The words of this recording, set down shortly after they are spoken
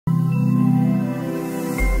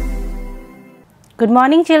Good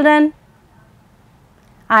morning, children.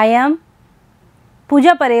 I am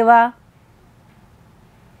Pooja Pareva.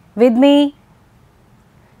 With me,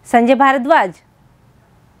 Sanjay Bharadwaj.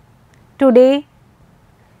 Today,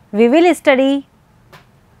 we will study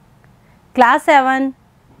Class 7,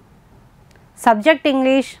 Subject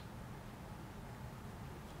English,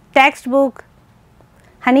 Textbook,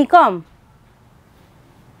 Honeycomb,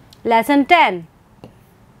 Lesson 10.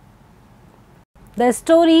 The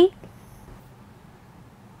story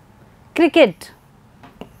Cricket.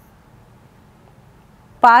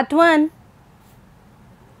 Part 1.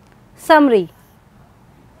 Summary.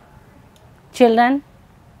 Children,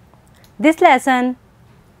 this lesson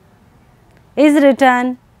is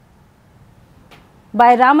written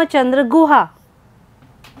by Ramachandra Guha.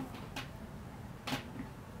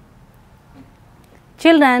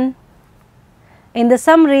 Children, in the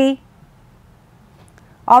summary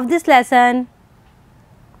of this lesson,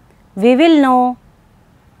 we will know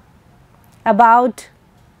about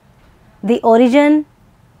the origin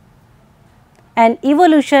and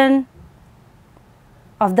evolution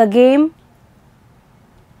of the game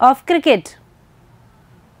of cricket.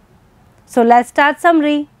 So let's start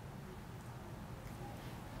summary.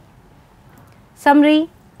 Summary.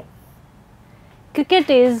 Cricket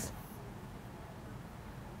is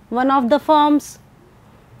one of the forms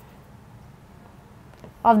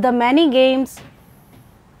of the many games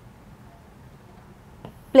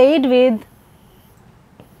played with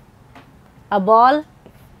a ball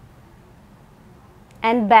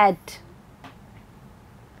and bat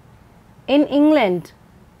in England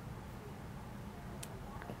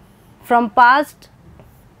from past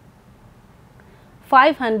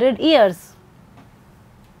 500 years.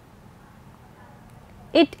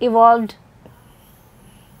 It evolved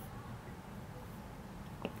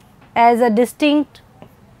as a distinct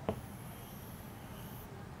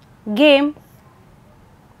game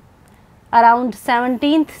around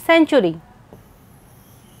 17th century.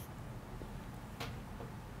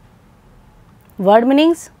 Word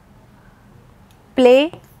meanings: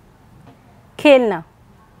 play, खेलना,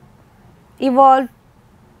 evolve,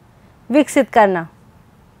 विकसित करना,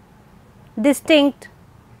 distinct,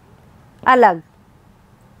 अलग,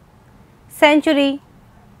 century,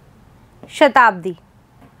 शताब्दी.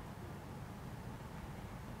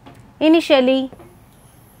 Initially,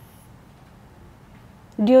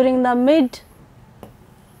 during the mid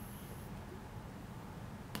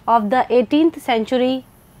of the 18th century,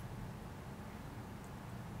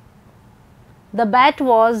 the bat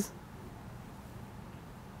was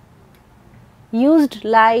used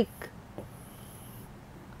like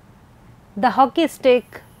the hockey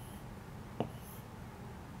stick,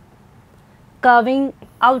 curving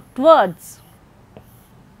outwards.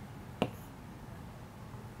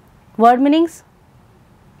 Word meanings: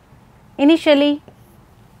 initially,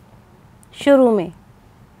 शुरू में,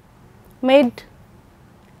 mid,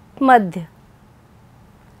 मध्य,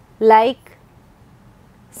 like,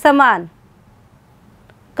 समान,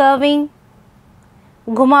 curving,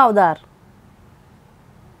 घुमावदार.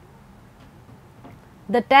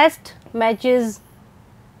 The test matches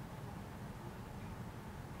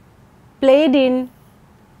played in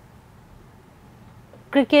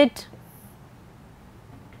cricket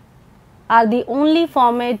are the only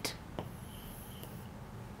format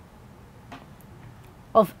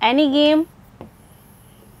of any game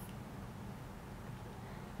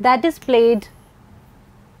that is played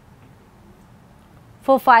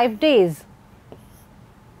for 5 days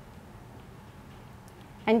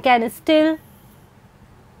and can still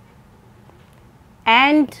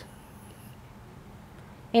end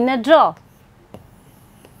in a draw.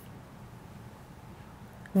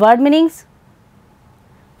 Word meanings: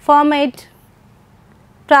 format,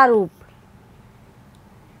 प्रारूप,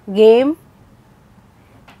 game,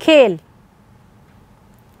 खेल,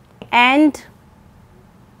 end,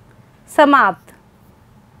 समाप्त,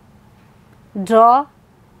 draw,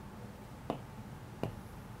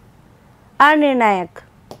 अनिर्णायक.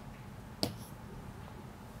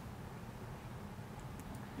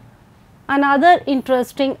 Another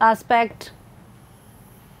interesting aspect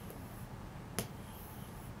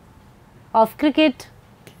of cricket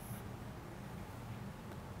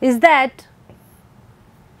is that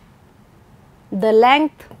the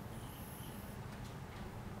length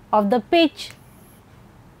of the pitch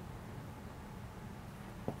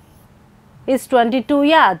is 22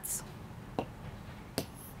 yards.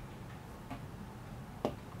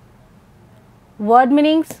 Word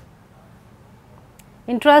meanings: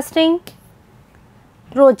 interesting,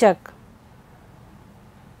 रोचक,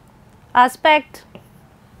 aspect,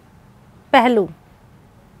 पहलू,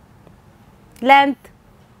 length,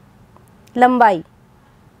 लंबाई.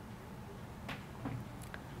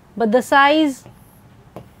 but the size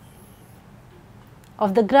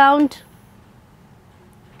of the ground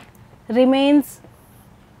remains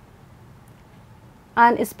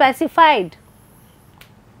unspecified.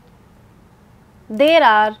 There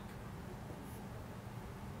are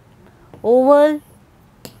oval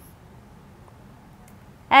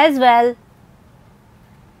as well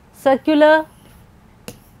circular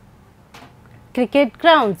cricket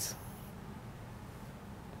grounds.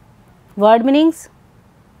 Word meanings: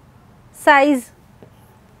 size,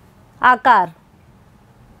 आकार,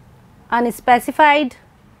 unspecified,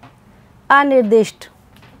 अनिर्दिष्ट,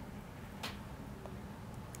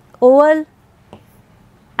 Oval,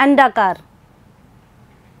 अंडाकार,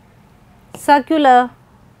 circular,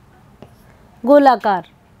 गोलाकार.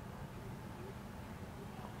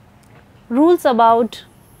 Rules about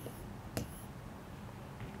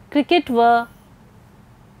cricket were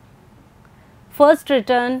first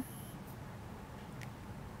written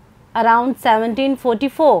around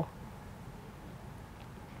 1744.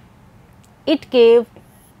 It gave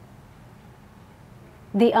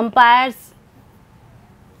the umpires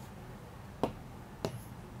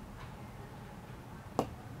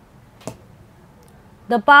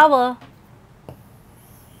the power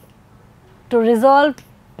to resolve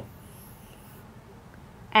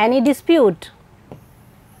any dispute.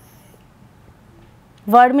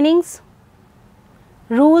 Word meanings: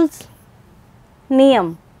 rules,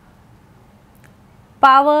 नियम,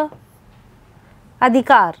 power,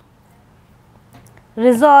 अधिकार,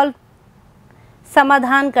 resolve,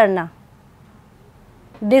 समाधान करना,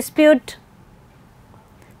 dispute,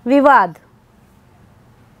 विवाद.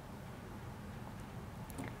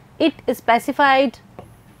 It specified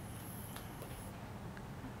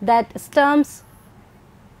that stumps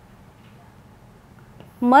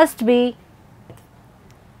must be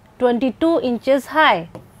 22 inches high.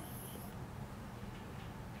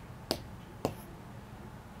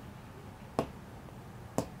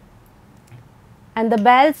 And the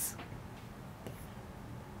bells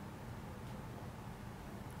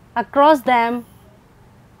across them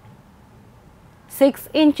 6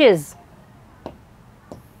 inches.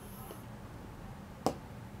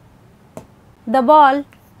 The ball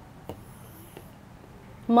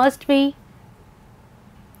must be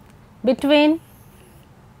between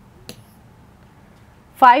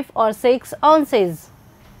 5 or 6 ounces.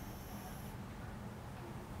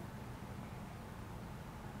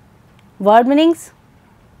 Word meanings: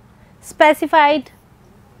 specified,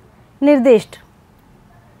 निर्दिष्ट,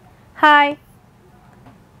 high,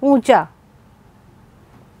 ऊंचा,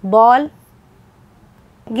 ball,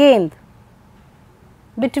 गेंद,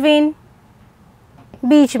 between,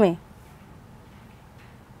 बीच में.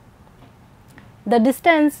 The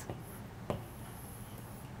distance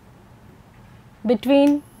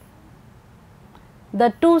between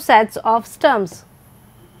the two sets of stumps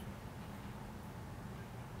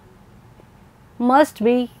must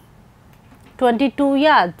be 22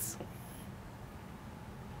 yards.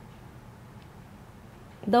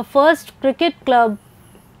 The first cricket club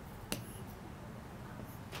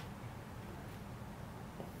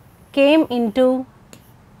came into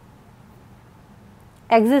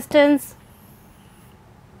existence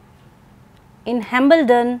in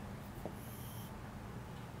Hambledon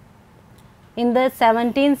in the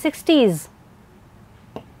 1760s.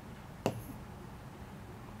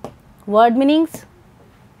 Word meanings: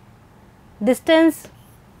 distance,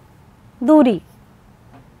 दूरी,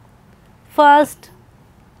 first,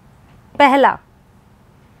 पहला,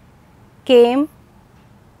 came,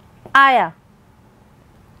 आया,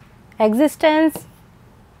 existence,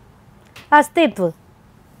 अस्तित्व.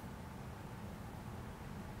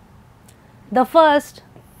 The first,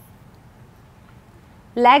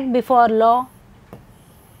 lag before law,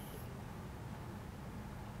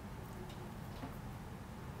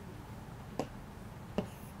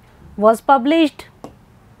 was published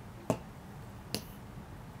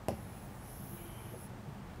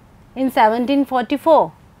in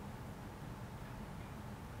 1744,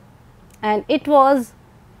 and it was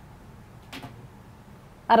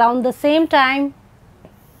around the same time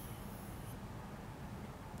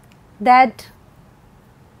that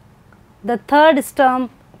the third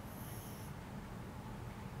stump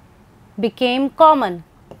became common.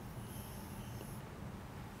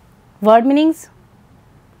 Word meanings: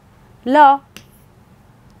 law,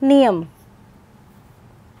 नियम,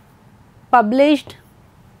 published,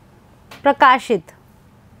 प्रकाशित,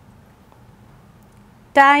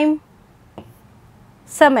 time,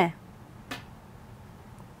 समय,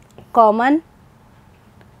 common,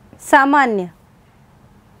 सामान्य.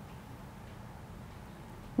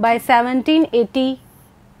 By 1780,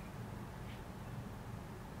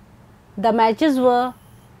 The matches were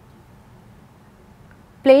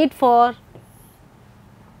played for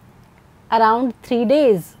around 3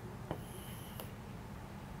 days,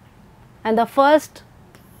 and the first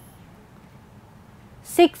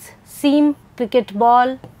 6-seam cricket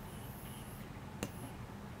ball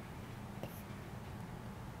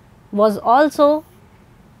was also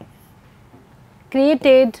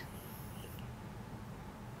created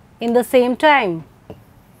in the same time.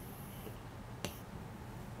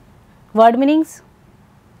 Word meanings: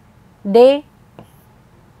 day,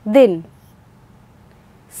 दिन,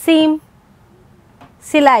 seam,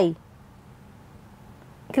 सिलाई,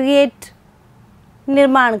 create,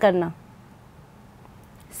 निर्माण करना,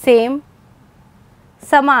 same,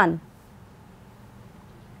 समान.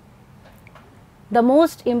 The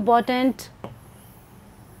most important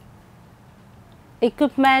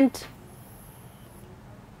equipment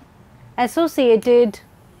associated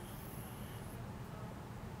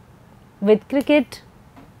with cricket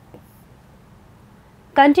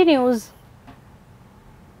continues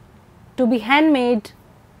to be handmade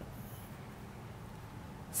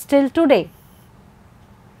still today.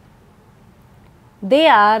 They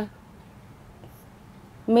are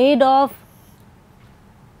made of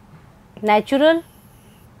natural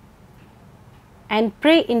and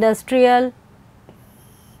pre-industrial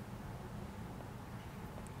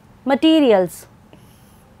materials.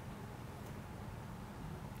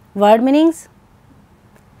 Word meanings: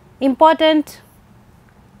 important,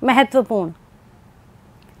 महत्वपूर्ण,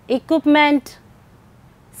 equipment,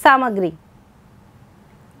 सामग्री,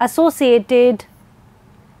 associated,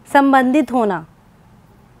 संबंधित होना,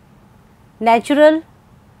 natural,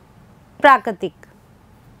 प्राकृतिक.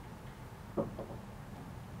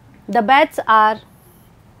 The bats are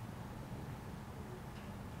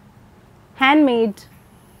handmade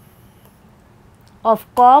of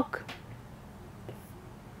cork,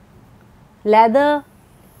 leather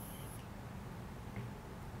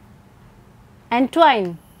and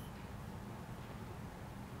twine.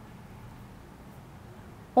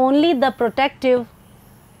 Only the protective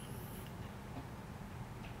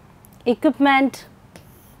equipment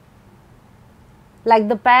like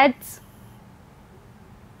the pads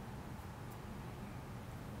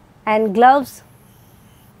and gloves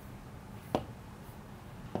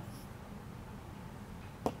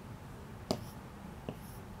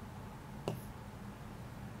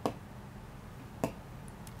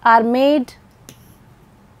are made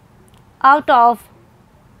out of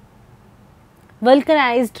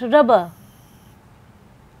vulcanized rubber.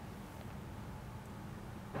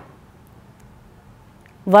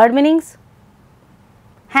 Word meanings: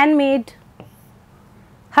 handmade,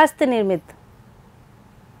 हस्त निर्मित,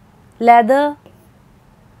 leather,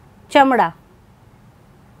 चमड़ा,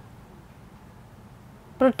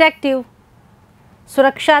 protective,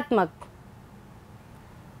 सुरक्षात्मक,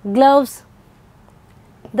 gloves,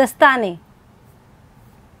 दस्ताने,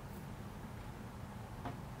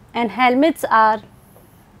 and helmets are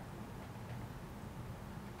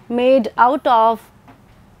made out of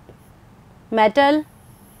metal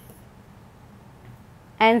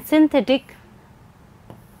and synthetic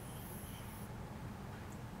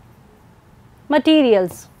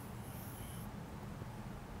materials.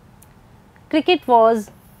 Cricket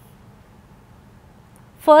was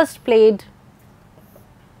first played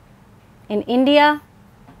in India,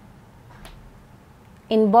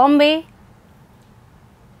 in Bombay,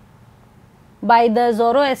 by the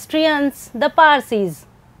Zoroastrians, the Parsis.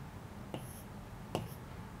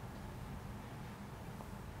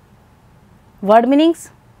 Word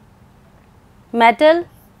meanings: metal,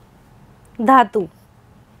 धातु,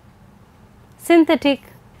 synthetic,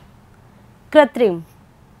 कृत्रिम,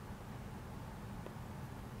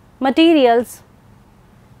 materials,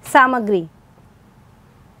 सामग्री.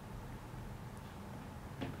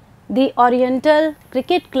 The Oriental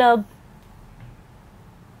Cricket Club,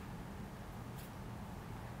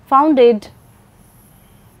 founded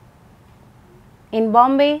in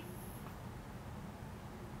Bombay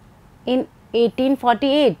in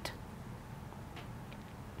 1848,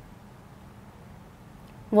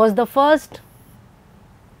 was the first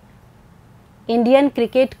Indian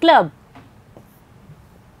cricket club.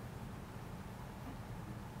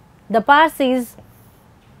 The Parsis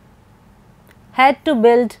had to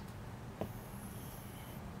build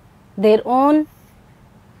their own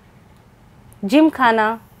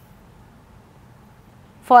gymkhana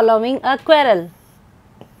following a quarrel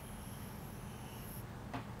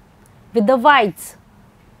with the whites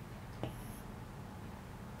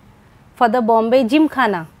for the Bombay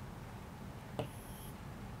Gymkhana.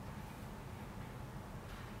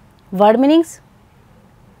 Word meanings: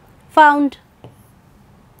 found,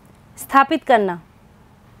 स्थापित करना,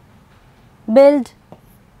 build,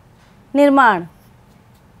 निर्माण,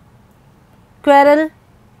 quarrel,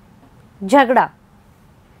 झगड़ा.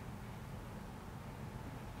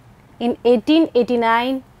 In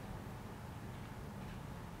 1889,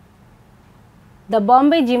 the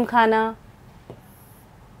Bombay Gymkhana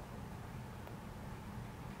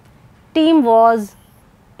team was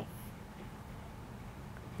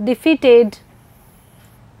defeated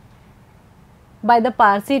by the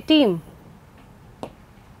Parsi team.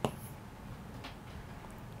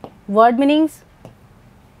 Word meanings: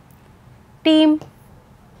 team,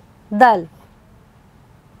 dal,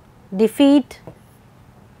 defeat,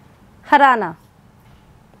 Hariana.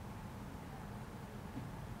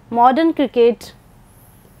 Modern cricket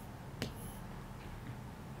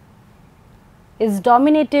is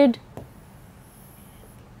dominated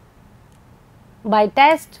by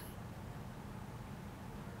Test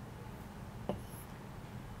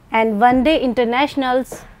and one-day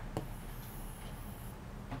internationals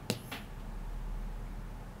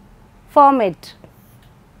format.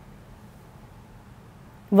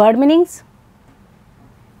 Word meanings: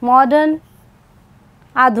 modern,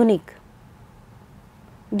 आधुनिक,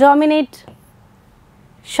 dominate,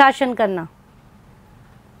 शासन करना,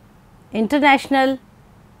 international,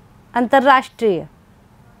 अंतर्राष्ट्रीय.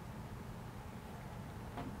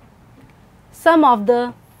 Some of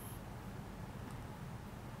the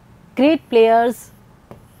great players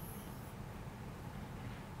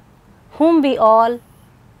whom we all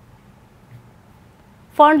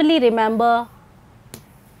fondly remember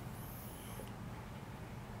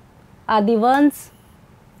are the ones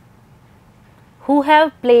who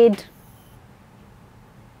have played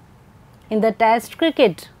in the Test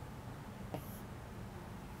cricket.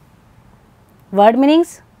 Word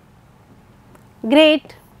meanings: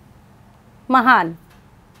 great, महान,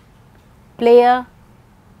 player,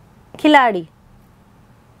 खिलाड़ी,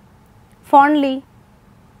 fondly,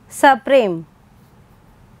 सप्रेम,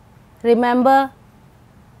 remember,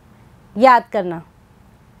 याद करना.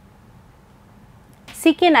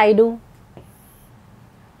 C.K. Naidu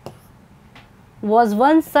was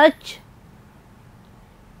one such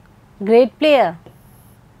great player.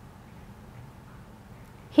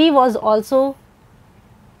 He was also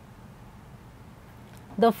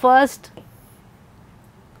the first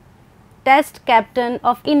Test captain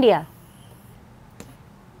of India.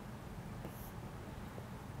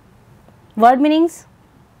 Word meanings: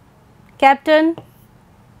 captain,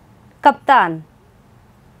 kaptan.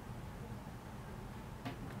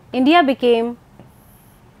 India became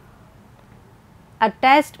a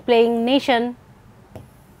Test playing nation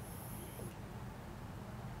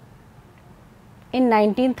in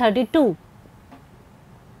 1932.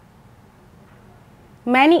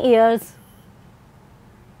 Many years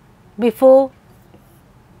before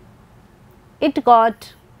it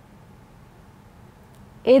got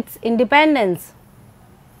its independence.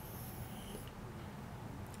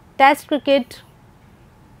 Test cricket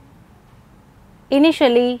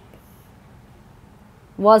initially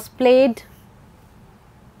was played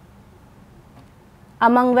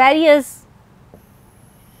among various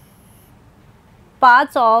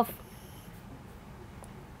parts of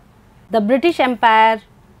the British Empire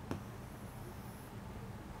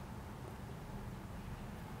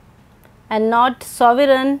and not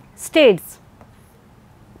sovereign states.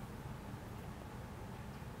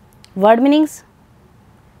 Word meanings: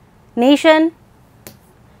 nation,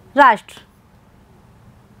 राष्ट्र,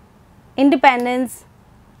 independence,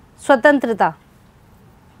 स्वतंत्रता,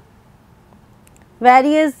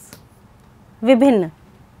 various, विभिन्न,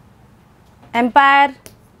 empire,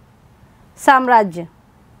 साम्राज्य.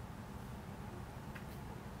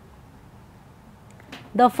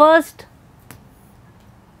 The first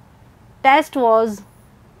Test was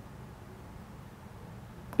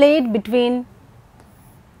played between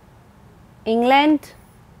England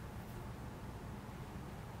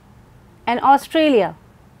and Australia.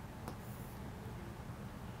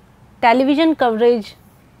 Television coverage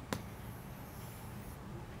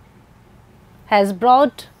has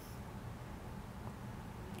brought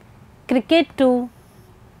cricket to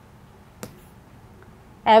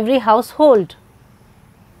every household.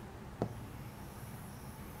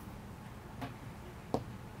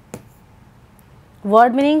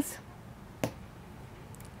 Word meanings: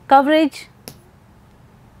 coverage,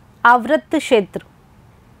 आवृत्त क्षेत्र,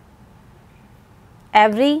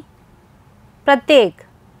 every, प्रत्येक,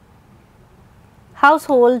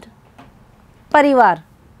 household, परिवार.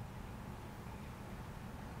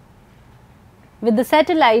 With the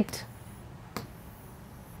satellite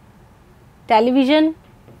television,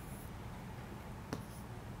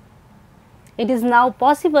 it is now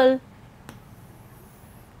possible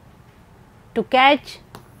to catch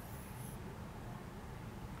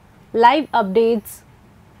live updates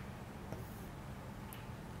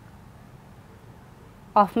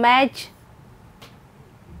of match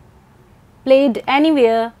played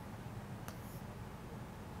anywhere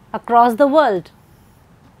across the world.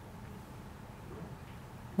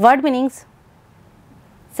 Word meanings: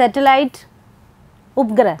 satellite,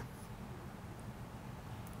 उपग्रह,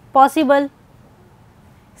 possible,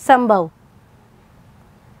 संभव,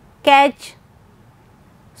 catch,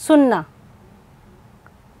 सुनना,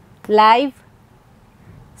 live,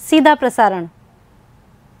 सीधा प्रसारण.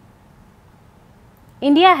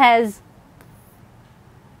 India has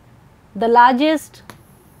the largest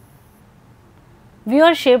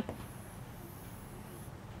viewership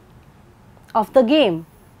of the game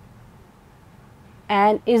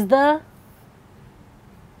and is the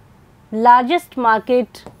largest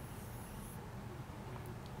market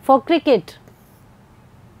for cricket.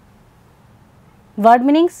 Word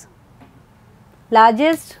meanings: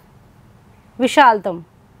 largest, विशालतम,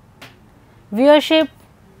 viewership,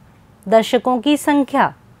 दर्शकों की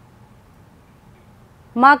संख्या,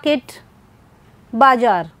 market,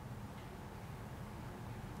 बाजार.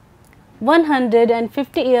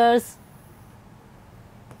 150 years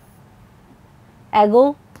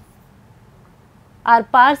ago, our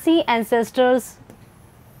Parsi ancestors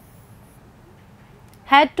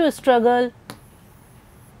had to struggle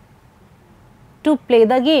to play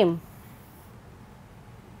the game.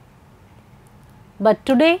 But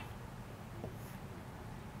today,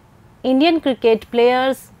 Indian cricket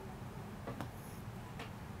players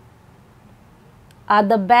are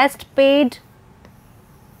the best paid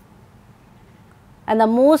and the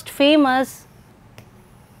most famous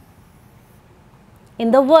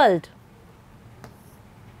in the world.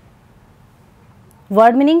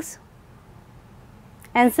 Word meanings: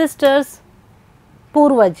 ancestors,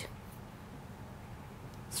 पूर्वज,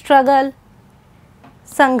 struggle,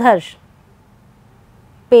 संघर्ष,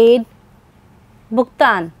 paid,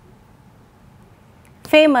 भुगतान,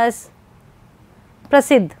 famous,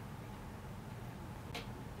 प्रसिद्ध.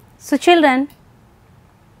 So children,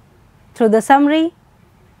 through the summary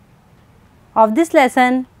of this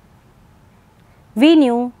lesson, we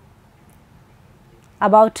knew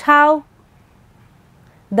about how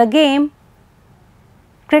the game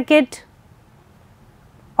cricket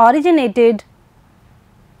originated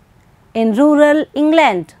in rural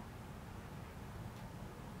England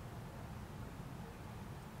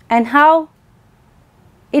and how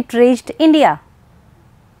it reached India.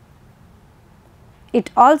 It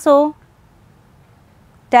also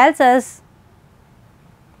tells us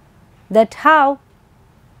that how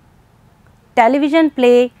television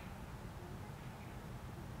play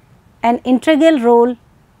an integral role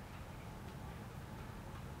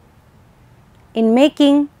in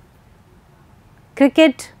making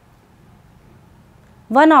cricket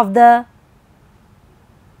one of the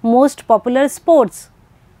most popular sports.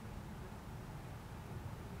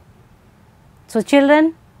 So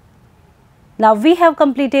children, now we have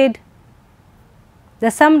completed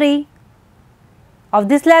the summary of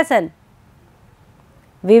this lesson.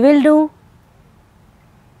 We will do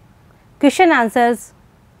question answers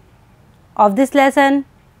of this lesson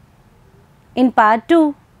in part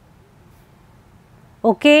 2.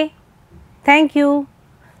 Okay, thank you.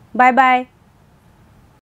 Bye bye.